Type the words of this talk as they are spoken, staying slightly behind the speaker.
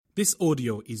This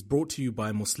audio is brought to you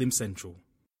by Muslim Central.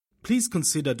 Please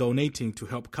consider donating to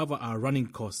help cover our running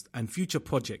costs and future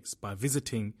projects by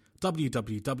visiting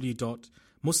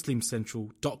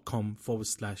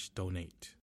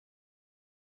www.muslimcentral.com/donate.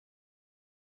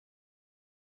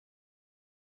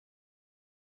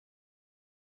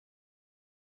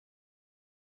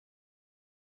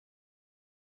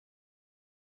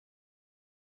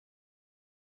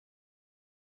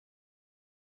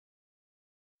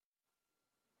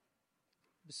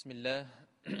 بسم الله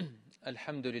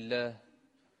الحمد لله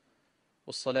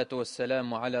والصلاة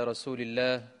والسلام على رسول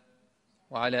الله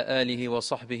وعلى آله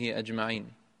وصحبه أجمعين.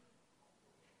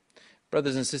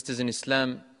 Brothers and sisters in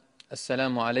Islam,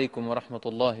 Assalamu alaikum wa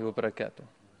rahmatullahi wa barakatuh.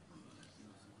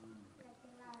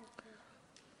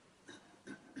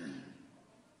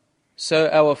 So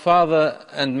our father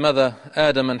and mother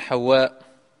Adam and Hawa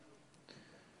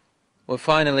were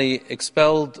finally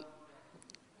expelled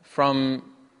from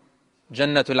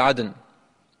Jannatul Adn,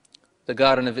 the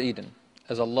Garden of Eden,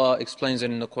 as Allah explains it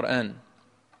in the Quran.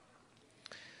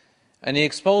 And the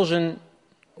expulsion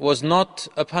was not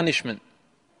a punishment.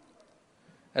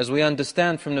 As we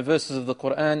understand from the verses of the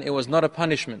Quran, it was not a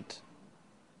punishment.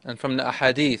 And from the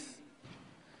ahadith,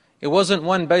 it wasn't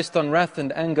one based on wrath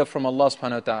and anger from Allah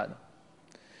subhanahu wa ta'ala.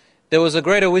 There was a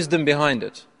greater wisdom behind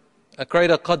it, a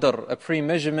greater qadr, a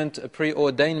pre-measurement, a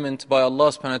preordainment by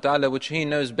Allah subhanahu wa ta'ala, which He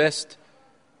knows best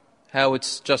how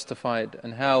it's justified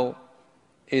and how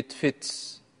it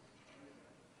fits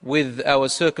with our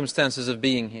circumstances of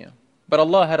being here. But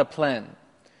Allah had a plan.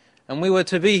 And we were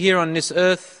to be here on this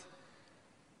earth.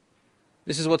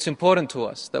 This is what's important to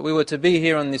us, that we were to be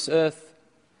here on this earth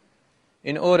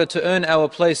in order to earn our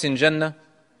place in Jannah.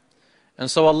 And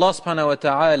so Allah subhanahu wa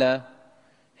ta'ala,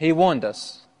 He warned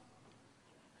us.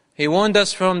 He warned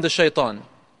us from the shaitan.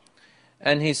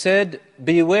 And He said,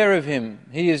 beware of him,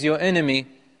 he is your enemy.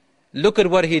 Look at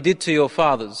what he did to your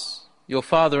fathers, your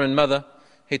father and mother.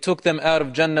 He took them out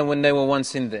of Jannah when they were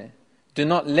once in there. Do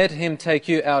not let him take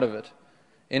you out of it.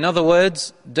 In other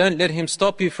words, don't let him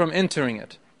stop you from entering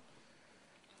it.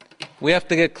 We have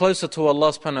to get closer to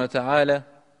Allah subhanahu wa ta'ala,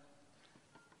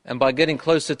 and by getting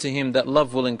closer to Him, that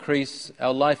love will increase.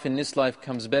 Our life in this life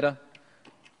comes better,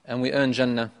 and we earn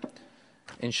Jannah,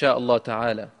 insha'Allah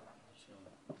ta'ala.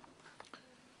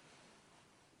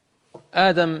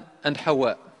 Adam and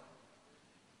Hawa,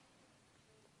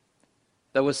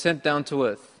 that was sent down to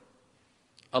earth.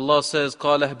 Allah says,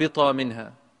 قَالَ اهْبِطَا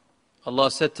مِنْهَا. Allah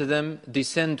said to them,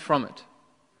 descend from it.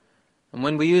 And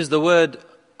when we use the word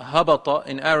habata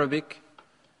in Arabic,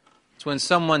 it's when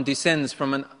someone descends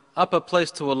from an upper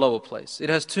place to a lower place. It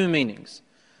has two meanings.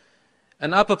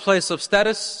 An upper place of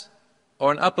status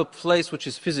or an upper place which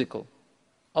is physical.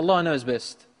 Allah knows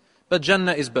best. But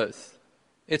Jannah is both.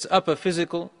 It's upper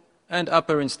physical and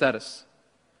upper in status.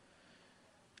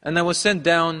 And they were sent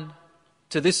down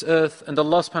to this earth, and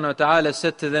Allah subhanahu wa ta'ala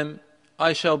said to them,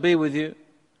 I shall be with you,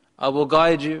 I will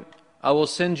guide you, I will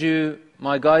send you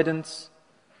my guidance.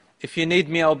 If you need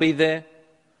me, I'll be there.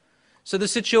 So the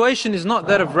situation is not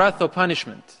that of wrath or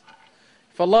punishment.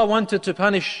 If Allah wanted to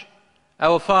punish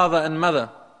our father and mother,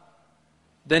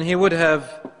 then He would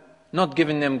have not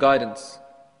given them guidance.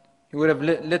 He would have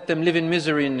let them live in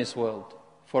misery in this world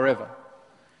forever.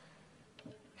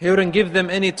 He wouldn't give them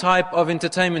any type of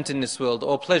entertainment in this world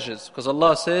or pleasures, because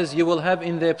Allah says, you will have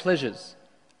in their pleasures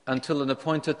until an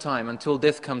appointed time, until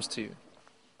death comes to you.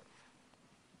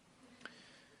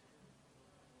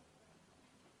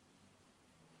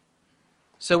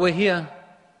 So we're here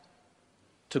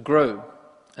to grow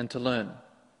and to learn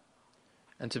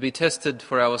and to be tested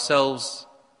for ourselves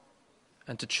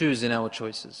and to choose in our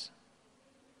choices.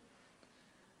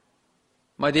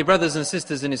 My dear brothers and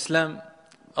sisters in Islam,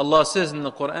 Allah says in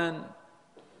the Quran,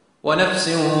 وَنَفْسٍ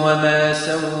وَمَا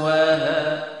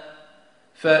سَوَّاهَا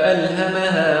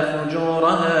فَأَلْهَمَهَا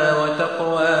فُجُورَهَا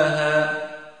وَتَقْوَاهَا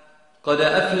قَدْ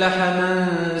أَفْلَحَ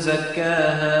مَنْ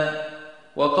زَكَّاهَا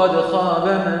وَقَدْ خَابَ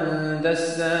مَنْ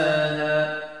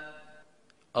دَسَّاهَا.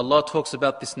 Allah talks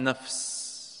about this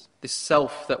nafs, this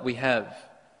self that we have,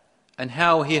 and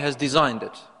how He has designed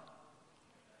it.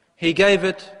 He gave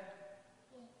it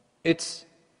its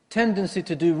tendency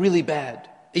to do really bad,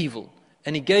 evil,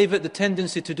 and He gave it the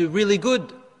tendency to do really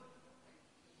good.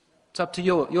 It's up to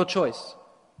your choice.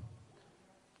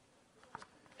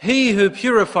 He who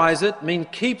purifies it, means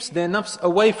keeps their nafs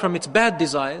away from its bad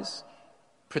desires,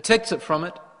 protects it from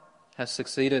it, has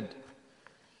succeeded.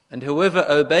 And whoever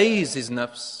obeys his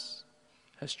nafs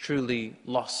has truly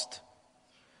lost.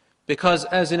 Because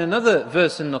as in another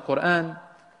verse in the Quran,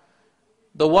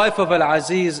 the wife of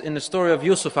Al-Aziz in the story of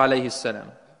Yusuf alayhi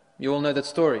salam, you all know that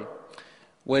story,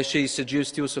 where she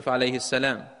seduced Yusuf alayhi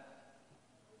salam.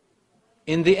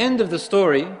 In the end of the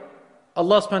story,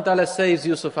 Allah subhanahu wa ta'ala saves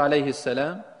Yusuf alayhi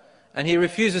salam, and he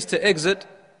refuses to exit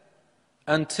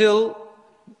until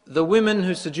the women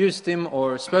who seduced him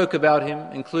or spoke about him,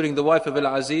 including the wife of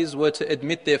Al-Aziz, were to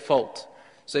admit their fault.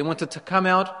 So he wanted to come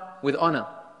out with honor.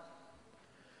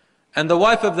 And the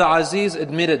wife of the Aziz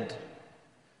admitted.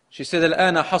 She said,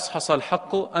 الآن حصحص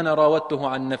الحق أنا راودته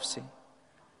عن نفسي.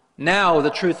 Now the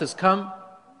truth has come.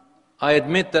 I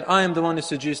admit that I am the one who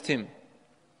seduced him.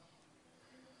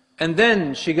 And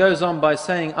then she goes on by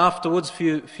saying afterwards,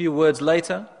 few words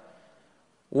later,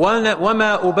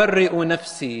 وَمَا أُبَرِّئُ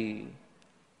نَفْسِي.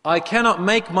 I cannot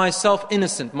make myself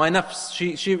innocent, my nafs.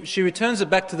 She returns it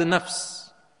back to the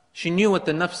nafs. She knew what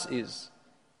the nafs is.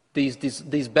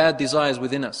 These bad desires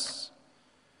within us.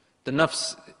 The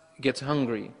nafs gets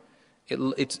hungry.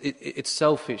 It's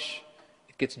selfish.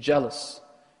 It gets jealous.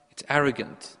 It's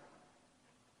arrogant.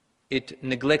 It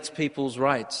neglects people's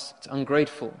rights. It's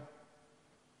ungrateful.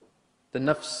 The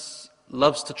nafs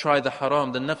loves to try the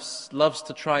haram. The nafs loves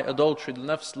to try adultery. The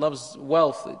nafs loves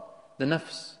wealth. The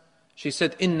nafs. She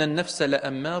said, إِنَّ النَّفْسَ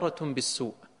لَأَمَّارَةٌ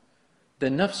بِالسُّوءِ. The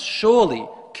nafs surely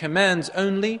commands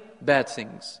only bad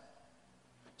things.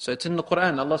 So it's in the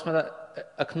Quran. Allah subhanahu wa ta'ala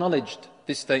acknowledged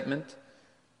this statement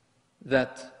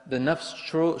that the nafs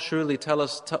surely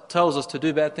tells us to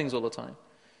do bad things all the time.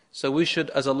 So we should,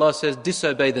 as Allah says,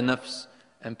 disobey the nafs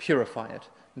and purify it.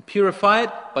 And purify it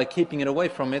by keeping it away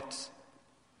from its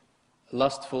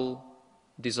lustful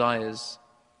desires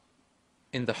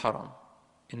in the haram,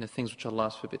 in the things which Allah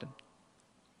has forbidden.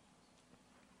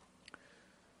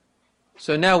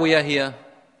 So now we are here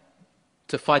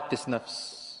to fight this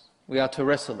nafs. We are to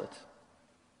wrestle it.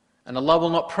 And Allah will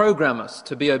not program us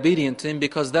to be obedient to Him,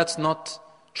 because that's not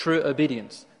true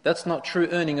obedience. That's not true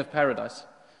earning of paradise.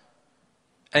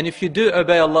 And if you do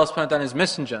obey Allah subhanahu wa ta'ala and His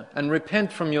Messenger and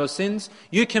repent from your sins,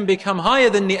 you can become higher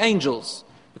than the angels,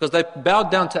 because they bowed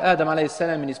down to Adam alayhi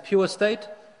salam in his pure state.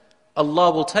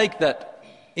 Allah will take that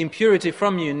impurity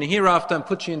from you in the hereafter and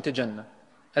put you into Jannah,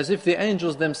 as if the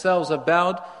angels themselves are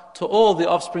bowed to all the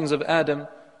offsprings of Adam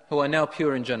who are now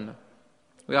pure in Jannah.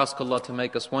 We ask Allah to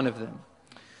make us one of them.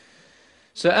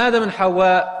 So Adam and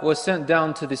Hawa were sent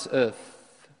down to this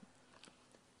earth.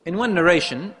 In one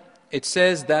narration, it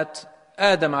says that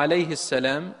Adam alayhi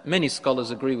salam, many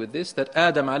scholars agree with this, that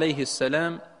Adam alayhi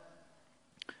salam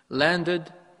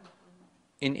landed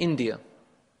in India.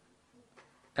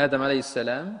 Adam alayhi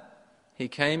salam, he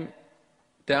came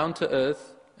down to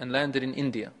earth and landed in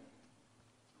India.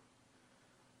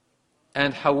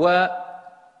 And Hawa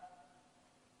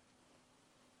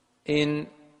in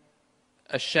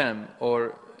Asham,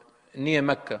 or near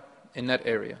Mecca, in that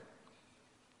area.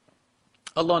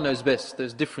 Allah knows best.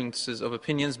 There's differences of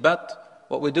opinions, but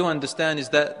what we do understand is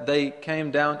that they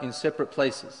came down in separate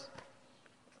places.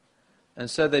 And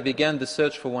so they began the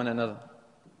search for one another.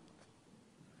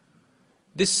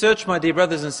 This search, my dear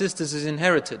brothers and sisters, is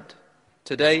inherited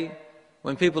today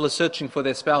when people are searching for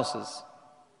their spouses.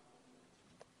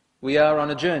 We are on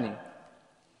a journey.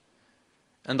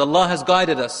 And Allah has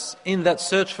guided us in that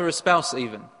search for a spouse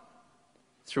even,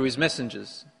 through His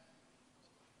messengers.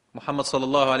 Muhammad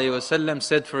sallallahu alayhi wa sallam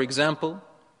said, for example,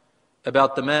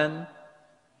 about the man,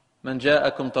 مَنْ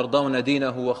جَاءَكُمْ تَرْضَوْنَ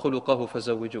دِينَهُ وَخُلُقَهُ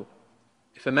فَزَوِّجُوهُ.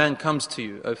 If a man comes to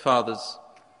you, O fathers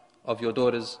of your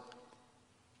daughters,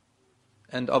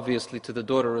 and obviously to the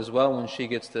daughter as well when she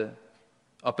gets the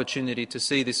opportunity to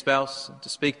see the spouse, to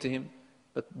speak to him.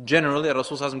 But generally,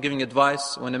 Rasul is giving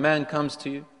advice, when a man comes to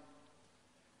you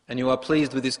and you are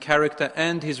pleased with his character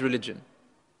and his religion,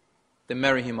 then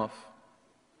marry him off.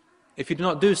 If you do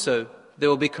not do so, there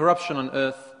will be corruption on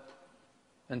earth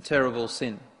and terrible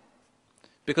sin.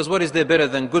 Because what is there better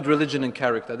than good religion and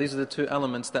character? These are the two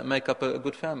elements that make up a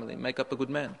good family, make up a good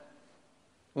man.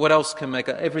 What else can make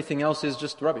up? Everything else is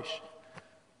just rubbish.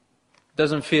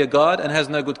 Doesn't fear God and has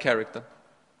no good character.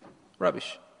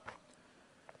 Rubbish.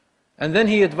 And then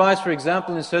he advised, for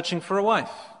example, in searching for a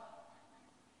wife.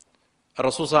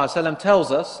 Rasul ﷺ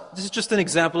tells us, this is just an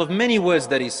example of many words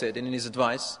that he said in his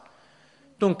advice.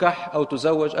 تُنْكَحْ أَوْ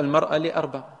تُزَوَّجْ الْمَرْأَ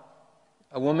لِأَرْبَعٍ.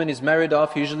 A woman is married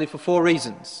off usually for 4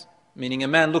 reasons. Meaning a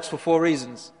man looks for 4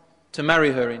 reasons to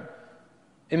marry her in.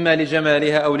 إِمَّا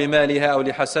لِجَمَالِهَا أَوْ لِمَالِهَا أَوْ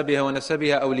لِحَسَبِهَا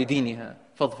وَنَسَبِهَا أَوْ لِدِينِهَا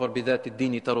فَاظْفَرْ بِذَاتِ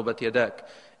الدِّينِ تَرُبَتْ يَدَاكَ.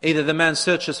 Either the man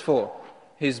searches for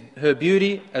her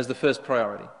beauty as the first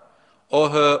priority, or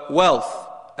her wealth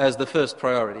as the first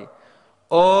priority,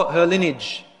 or her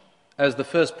lineage as the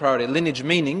first priority. Lineage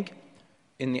meaning,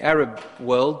 in the Arab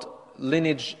world,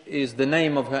 lineage is the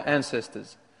name of her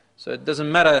ancestors. So it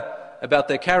doesn't matter about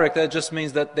their character, it just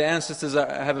means that their ancestors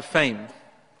have a fame.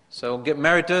 So get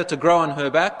married to her, to grow on her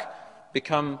back,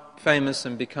 become famous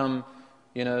and become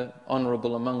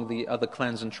honorable among the other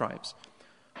clans and tribes.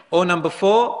 Or number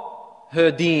 4,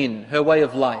 her deen, her way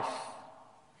of life.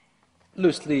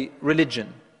 Loosely,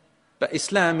 religion. But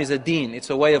Islam is a deen, it's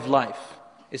a way of life.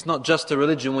 It's not just a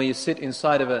religion where you sit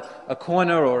inside of a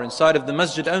corner or inside of the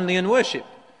masjid only and worship,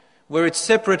 where it's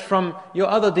separate from your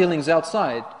other dealings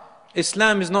outside.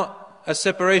 Islam is not a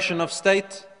separation of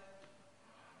state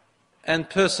and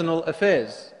personal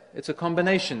affairs. It's a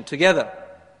combination together.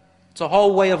 It's a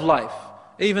whole way of life.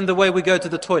 Even the way we go to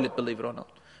the toilet, believe it or not.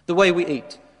 The way we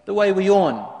eat, the way we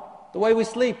yawn, the way we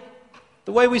sleep,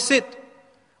 the way we sit,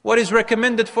 what is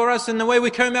recommended for us in the way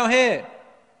we comb our hair,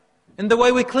 in the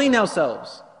way we clean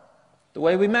ourselves, the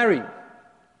way we marry,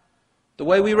 the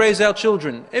way we raise our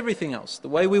children, everything else, the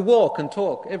way we walk and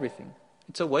talk, everything.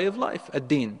 It's a way of life, a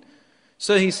deen.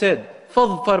 So he said,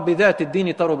 فَاظْفَرْ بِذَاتِ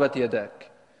الدِّينِ طَرُبَتْ يَدَاكَ.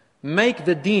 Make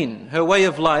the deen, her way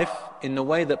of life, in the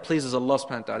way that pleases Allah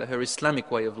subhanahu wa ta'ala, her Islamic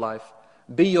way of life,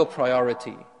 be your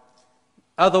priority.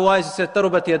 Otherwise, he said,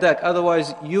 طَرُبَتْ يَدَاكَ.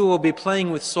 Otherwise, you will be playing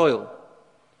with soil.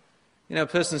 A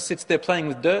person sits there playing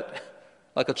with dirt,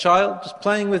 like a child, just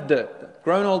playing with dirt.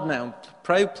 Grown old man,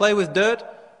 play with dirt.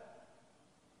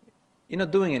 You're not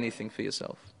doing anything for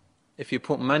yourself. If you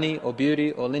put money or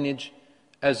beauty or lineage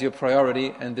as your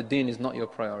priority and the deen is not your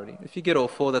priority. If you get all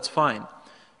 4, that's fine.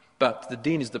 But the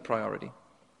deen is the priority.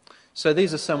 So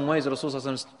these are some ways that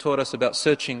Rasulullah taught us about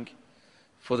searching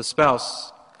for the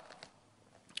spouse,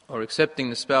 or accepting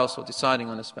the spouse, or deciding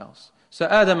on a spouse. So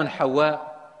Adam and Hawa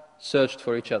searched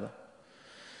for each other.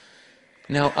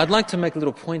 Now, I'd like to make a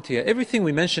little point here. Everything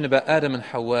we mention about Adam and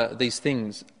Hawa, these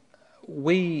things,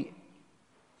 you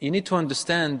need to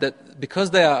understand that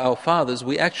because they are our fathers,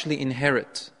 we actually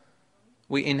inherit.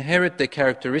 We inherit their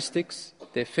characteristics,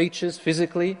 their features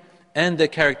physically, and their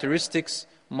characteristics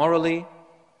morally.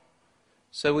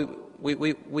 So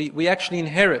we actually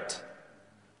inherit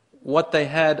what they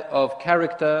had of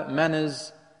character,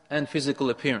 manners, and physical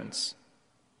appearance.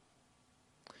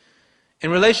 In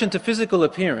relation to physical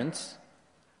appearance,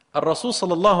 Rasul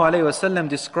sallallahu alayhi wa sallam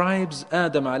describes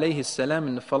Adam alayhi salam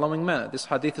in the following manner. This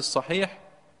hadith is sahih.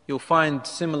 You'll find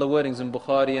similar wordings in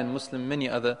Bukhari and Muslim, many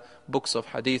other books of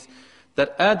hadith,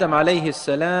 that Adam alayhi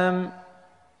salam,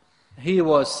 he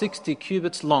was 60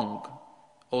 cubits long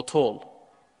or tall.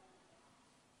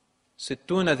 60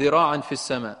 ذراعا في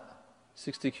السماء.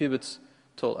 60 cubits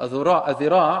tall. A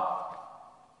dhira'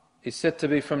 is said to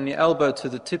be from the elbow to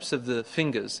the tips of the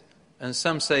fingers, and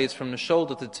some say it's from the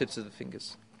shoulder to the tips of the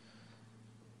fingers.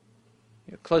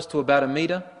 You're close to about 1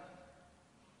 meter,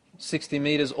 60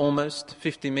 meters almost,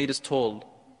 50 meters tall,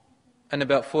 and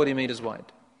about 40 meters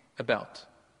wide, about.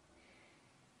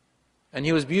 And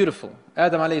he was beautiful.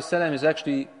 Adam alayhi salam is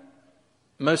actually,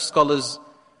 most scholars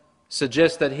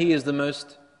suggest that he is the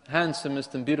most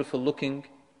handsomest and beautiful looking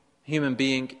human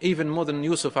being, even more than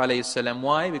Yusuf alayhi salam.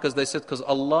 Why? Because they said, because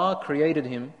Allah created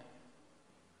him,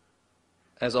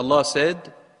 as Allah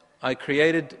said, I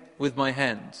created with my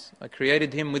hands. I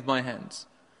created him with my hands.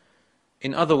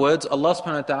 In other words, Allah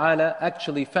subhanahu wa ta'ala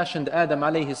actually fashioned Adam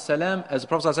alayhi salam, as the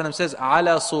Prophet says,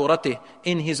 ala suratih,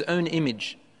 in his own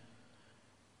image.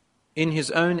 In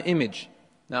his own image.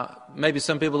 Now, maybe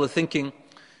some people are thinking,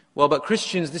 well, but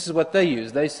Christians, this is what they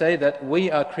use. They say that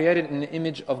we are created in the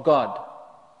image of God.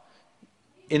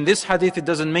 In this hadith, it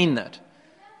doesn't mean that.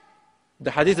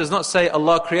 The hadith does not say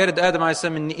Allah created Adam alayhi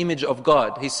salam in the image of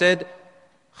God. He said,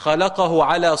 خَلَقَهُ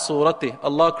عَلَى صُورَتِهِ.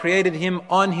 Allah created him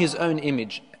on his own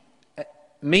image.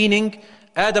 Meaning,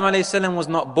 Adam alayhi salam was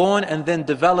not born and then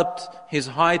developed his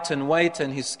height and weight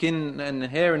and his skin and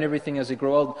hair and everything as he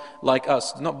grew old like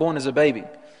us. Not born as a baby.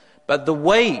 But the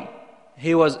way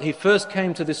he first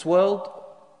came to this world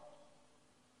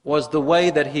was the way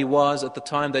that he was at the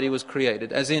time that he was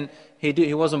created. As in,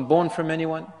 he wasn't born from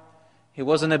anyone. He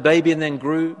wasn't a baby and then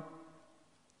grew.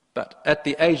 But at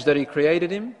the age that he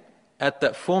created him, at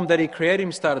that form that he created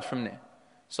him, started from there.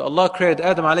 So Allah created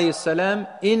Adam alayhi salam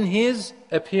in his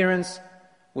appearance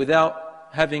without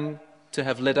having to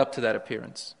have led up to that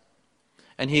appearance.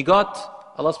 And Allah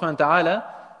subhanahu wa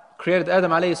ta'ala created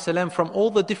Adam alayhi salam from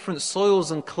all the different soils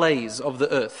and clays of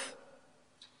the earth.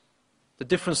 The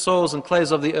different soils and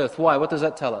clays of the earth. Why? What does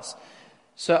that tell us?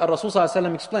 So Rasul sallallahu alayhi wa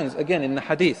sallam explains, again in the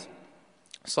hadith,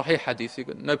 Sahih hadith, you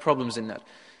got no problems in that.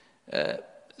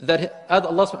 That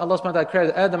Allah subhanahu wa ta'ala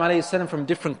created Adam alayhi salam from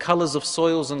different colors of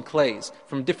soils and clays,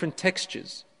 from different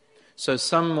textures. So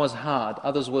some was hard,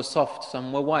 others were soft,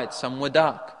 some were white, some were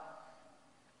dark.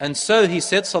 And so he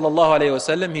said, sallallahu alayhi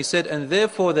wasallam, he said, and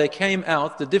therefore there came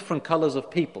out the different colors of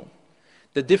people,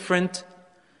 the different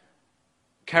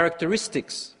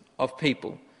characteristics of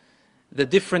people, the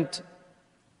different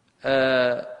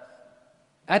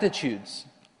attitudes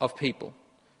of people.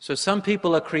 So some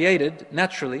people are created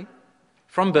naturally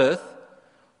from birth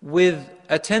with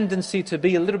a tendency to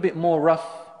be a little bit more rough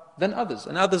than others.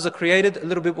 And others are created a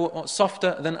little bit more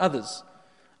softer than others.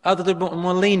 Others a little bit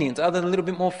more lenient, others a little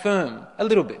bit more firm, a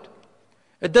little bit.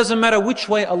 It doesn't matter which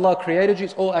way Allah created you,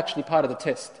 it's all actually part of the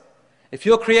test. If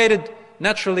you're created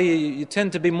naturally, you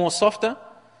tend to be more softer,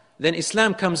 then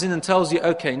Islam comes in and tells you,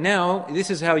 okay, now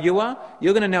this is how you are,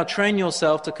 you're going to now train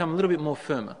yourself to come a little bit more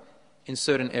firmer in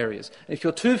certain areas. If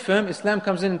you're too firm, Islam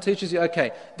comes in and teaches you,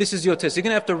 okay, this is your test. You're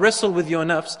going to have to wrestle with your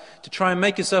nafs to try and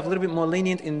make yourself a little bit more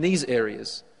lenient in these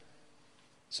areas.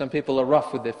 Some people are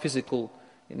rough with their physical,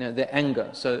 their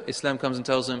anger. So Islam comes and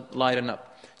tells them, lighten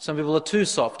up. Some people are too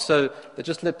soft, so they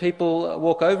just let people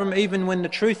walk over them. Even when the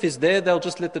truth is there, they'll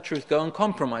just let the truth go and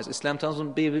compromise. Islam tells them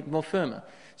to be a bit more firmer.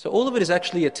 So all of it is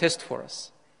actually a test for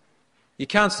us. You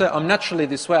can't say, I'm naturally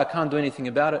this way, I can't do anything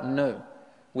about it. No,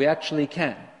 we actually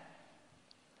can.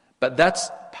 But that's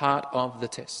part of the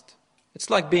test. It's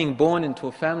like being born into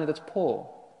a family that's poor,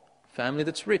 family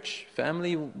that's rich,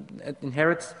 family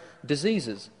inherits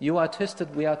diseases. You are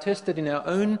tested, we are tested in our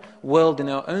own world, in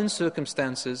our own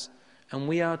circumstances, and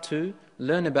we are to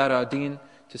learn about our deen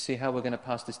to see how we're going to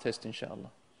pass this test,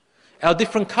 inshallah. Our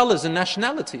different colors and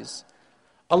nationalities.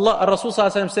 Rasul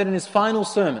said in his final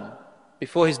sermon,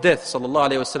 before his death, sallallahu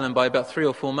alayhi wasallam, by about 3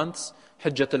 or 4 months,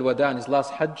 Hajjat al-Wada, his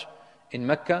last Hajj in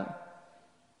Mecca,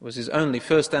 was his only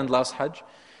first and last Hajj,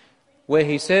 where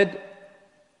he said,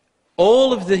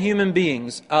 all of the human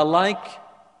beings are like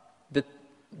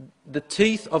the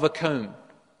teeth of a comb.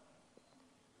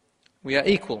 We are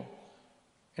equal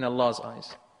in Allah's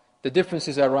eyes. The difference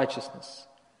is our righteousness.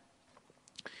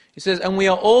 He says, and we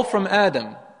are all from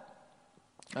Adam,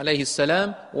 alayhi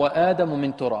salam, wa Adamu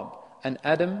min turab. And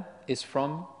Adam is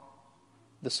from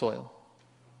the soil.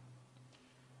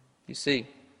 You see,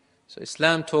 so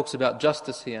Islam talks about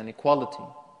justice here and equality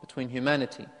between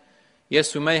humanity.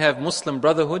 Yes, we may have Muslim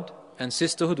brotherhood and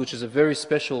sisterhood, which is a very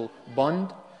special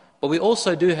bond, but we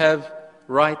also do have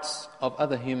rights of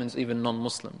other humans, even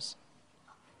non-Muslims.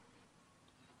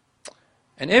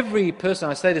 And every person,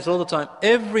 I say this all the time,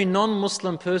 every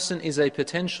non-Muslim person is a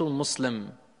potential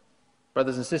Muslim.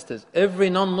 Brothers and sisters, every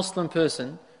non-Muslim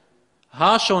person,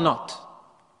 harsh or not,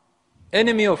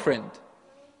 enemy or friend,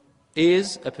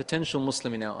 is a potential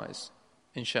Muslim in our eyes,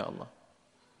 inshallah.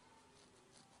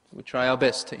 We try our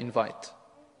best to invite,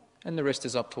 and the rest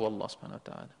is up to Allah subhanahu wa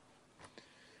ta'ala.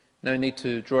 No need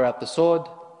to draw out the sword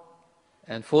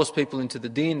and force people into the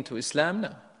deen, to Islam,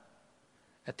 no.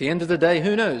 At the end of the day,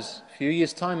 who knows? A few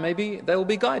years' time, maybe they will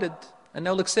be guided and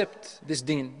they'll accept this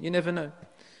deen. You never know.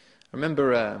 I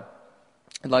remember,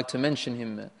 I'd like to mention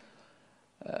him,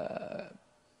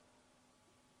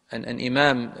 an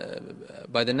imam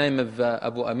by the name of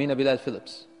Abu Amin Abilad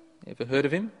Phillips. You ever heard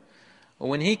of him? Well,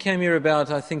 when he came here about,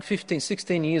 I think,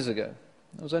 16 years ago,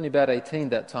 I was only about 18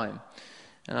 that time,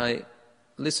 and I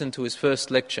listened to his first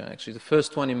lecture, actually the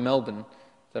first one in Melbourne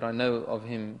that I know of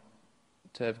him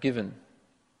to have given.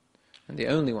 And the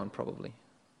only one, probably.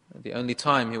 The only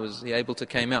time he was able to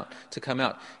come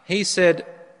out. He said,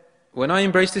 when I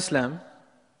embraced Islam,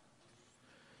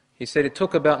 he said it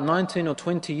took about 19 or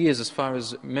 20 years, as far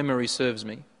as memory serves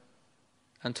me,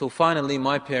 until finally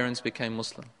my parents became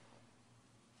Muslim.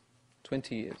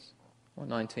 20 years or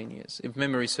 19 years, if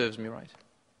memory serves me right.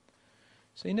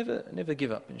 So you never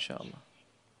give up, inshallah.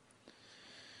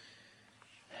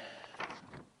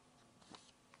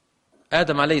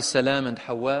 Adam alayhi salam and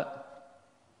Hawa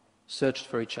searched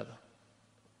for each other.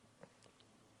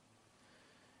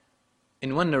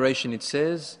 In one narration it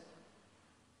says,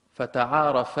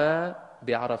 فَتَعَارَفَا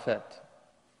بِعَرَفَاتٍ.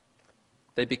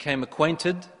 They became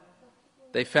acquainted,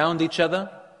 they found each other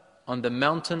on the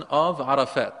mountain of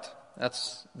Arafat.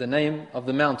 That's the name of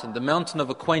the mountain of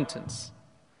acquaintance.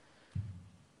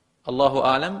 Allahu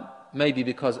A'lam, maybe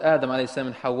because Adam alayhi salam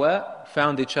and Hawa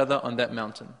found each other on that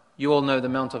mountain. You all know the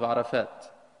Mount of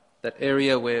Arafat, that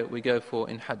area where we go for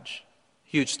in Hajj.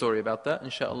 Huge story about that,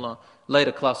 inshallah.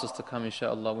 Later classes to come,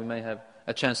 inshallah, we may have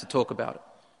a chance to talk about it.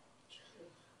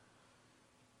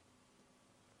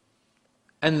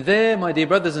 And there, my dear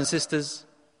brothers and sisters,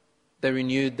 they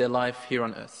renewed their life here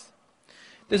on earth.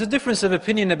 There's a difference of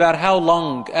opinion about how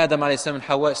long Adam a.s. and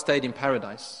Hawa stayed in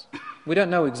paradise. We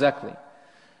don't know exactly.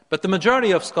 But the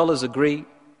majority of scholars agree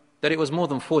that it was more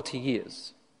than 40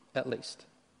 years, at least.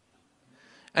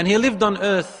 And he lived on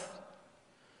earth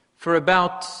for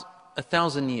about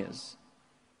 1,000 years.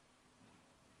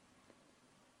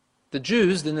 The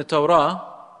Jews in the Torah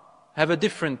have a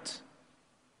different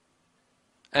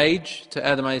age to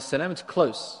Adam a.s. It's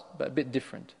close, but a bit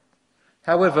different.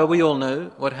 However, we all know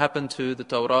what happened to the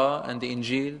Torah and the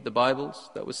Injil, the Bibles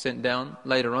that were sent down.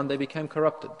 Later on, they became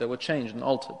corrupted. They were changed and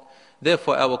altered.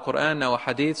 Therefore, our Quran, our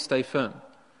Hadith stay firm.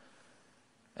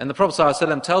 And the Prophet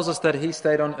ﷺ tells us that he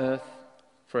stayed on earth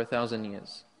for 1,000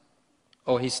 years.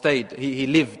 Or he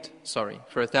lived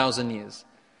for 1,000 years.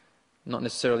 Not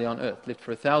necessarily on earth, lived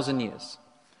for 1,000 years.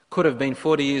 Could have been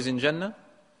 40 years in Jannah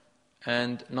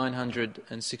and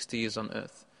 960 years on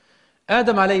earth.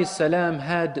 Adam alayhi salam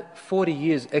had 40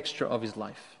 years extra of his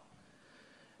life.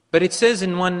 But it says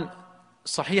in one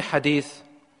Sahih Hadith,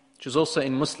 which is also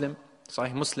in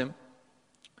Sahih Muslim,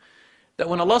 that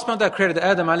when Allah subhanahu wa ta'ala created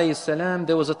Adam alayhi salam,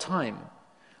 there was a time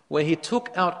where He took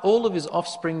out all of his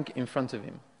offspring in front of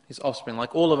him. His offspring,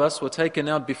 like all of us, were taken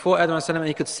out before Adam alayhi salam, and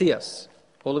He could see us,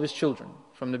 all of his children,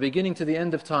 from the beginning to the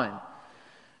end of time.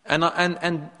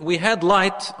 And we had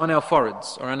light on our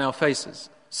foreheads or on our faces.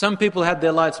 Some people had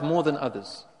their lights more than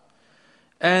others.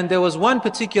 And there was one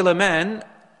particular man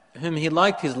whom he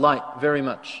liked his light very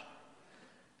much.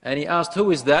 And he asked,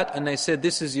 who is that? And they said,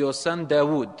 this is your son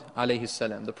Dawood alayhi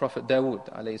salam, the Prophet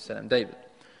Dawood alayhi salam, David.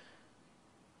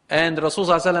 And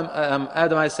Rasulullah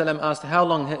Adam alayhi salam asked, how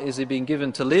long is he being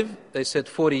given to live? They said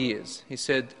 40 years. He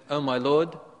said, oh my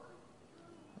Lord,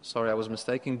 sorry I was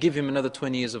mistaken, give him another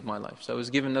 20 years of my life. So he was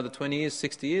given another 20 years,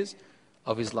 60 years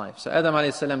of his life. So Adam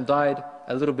alayhi salam died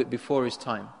a little bit before his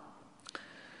time.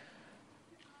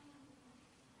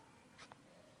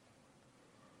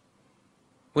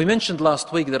 We mentioned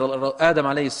last week that Adam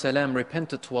alayhi salam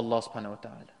repented to Allah subhanahu wa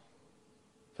ta'ala.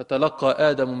 فَتَلَقَّى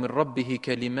آدَمُ مِنْ رَبِّهِ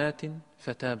كَلِمَاتٍ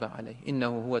فَتَابَ عَلَيْهِ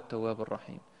إِنَّهُ هُوَ التَّوَّابُ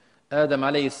الرَّحِيمُ. Adam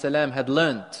alayhi salam had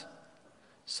learnt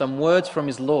some words from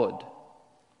his Lord.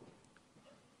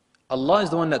 Allah is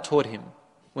the one that taught him.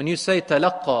 When you say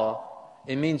talaqqa,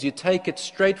 it means you take it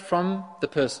straight from the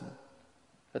person.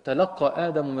 فَتَلَقَّى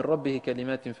آدَمُ مِنْ رَبِّهِ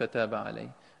كَلِمَاتٍ فَتَابَ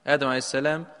عَلَيْهِ. Adam alayhi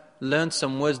salam learned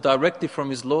some words directly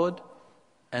from his Lord,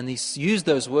 and he used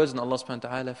those words, and Allah subhanahu wa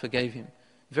ta'ala forgave him.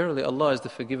 Verily, Allah is the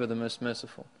forgiver, the most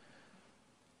merciful.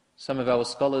 Some of our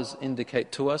scholars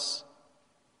indicate to us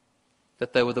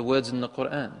that they were the words in the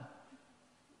Quran.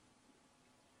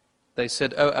 They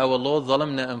said, "O our Lord,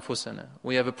 ظَلَمْنَا أَنفُسَنَا."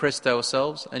 We have oppressed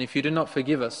ourselves, and if you do not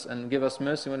forgive us and give us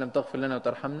mercy, وَلَمْ تَغْفِرْ لَنَا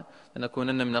وَتَرْحَمْنَا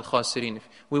لَنَكُونَنَّ مِنَ الْخَاسِرِينَ.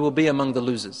 We will be among the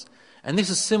losers. And this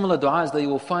is similar du'as that you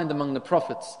will find among the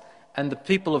prophets and the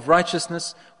people of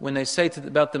righteousness when they say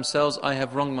about themselves, I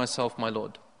have wronged myself, my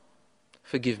Lord.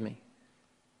 Forgive me.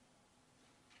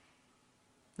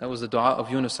 That was the dua of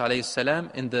Yunus alayhi salam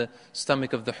in the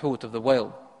stomach of the hoot, of the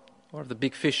whale, or of the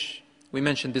big fish. We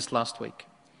mentioned this last week.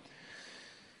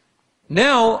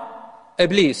 Now,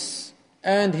 Iblis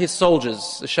and his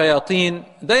soldiers, the shayateen,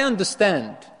 they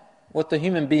understand what the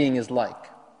human being is like.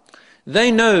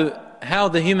 They know how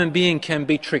the human being can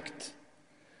be tricked.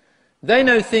 They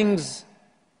know things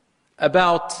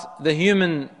about the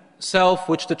human self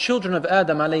which the children of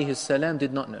Adam alayhi salam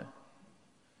did not know.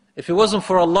 If it wasn't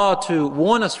for Allah to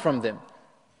warn us from them,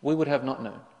 we would have not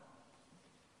known.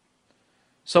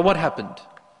 So what happened?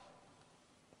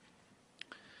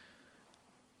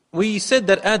 We said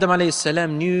that Adam alayhi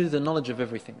salam knew the knowledge of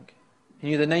everything. He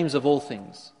knew the names of all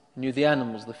things. He knew the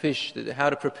animals, the fish,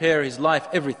 how to prepare his life,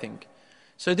 everything.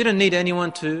 So he didn't need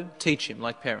anyone to teach him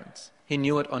like parents. He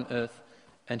knew it on earth,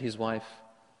 and his wife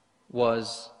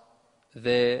was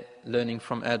there learning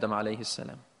from Adam alayhi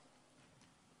salam.